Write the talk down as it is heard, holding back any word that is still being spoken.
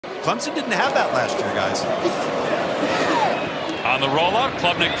Clemson didn't have that last year, guys. On the rollout,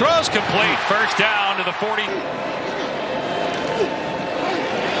 Klubnik throws complete. First down to the 40.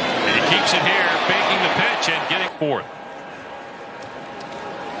 And he keeps it here, faking the pitch and getting fourth.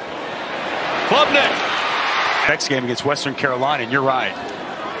 Klubnik. Next game against Western Carolina, and you're right.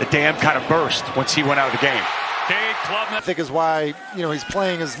 The dam kind of burst once he went out of the game. Cade Klubnik. I think is why, you know, he's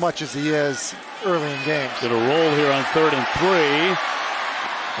playing as much as he is early in games. Gonna roll here on 3rd and 3.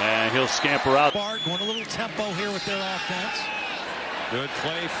 And he'll scamper out. Going a little tempo here with their offense. Good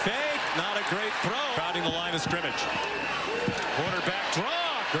play fake, not a great throw. Crowding the line of scrimmage. Quarterback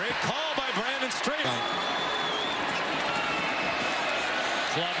draw, great call by Brandon Street.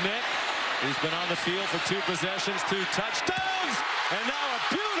 Klubnik, he's been on the field for 2 possessions, 2 touchdowns, and now a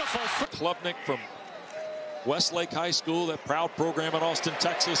beautiful. Klubnik from Westlake High School, that proud program in Austin,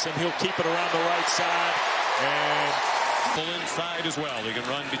 Texas, and he'll keep it around the right side. And pull inside as well. He can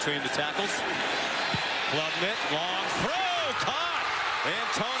run between the tackles. Klubnik, long throw, caught.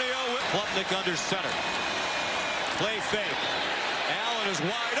 Antonio with Klubnik under center. Play fake. Allen is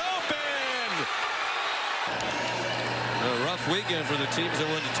wide open. A rough weekend for the teams that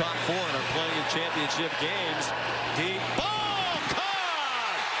were in the top 4 and are playing in championship games. Deep ball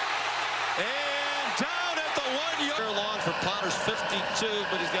caught. And down at the 1-yard. Long for Potter's 52,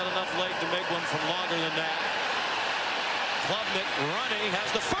 but he's got enough leg to make one from longer than that. Klubnik running, has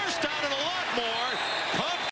the first down and a lot more.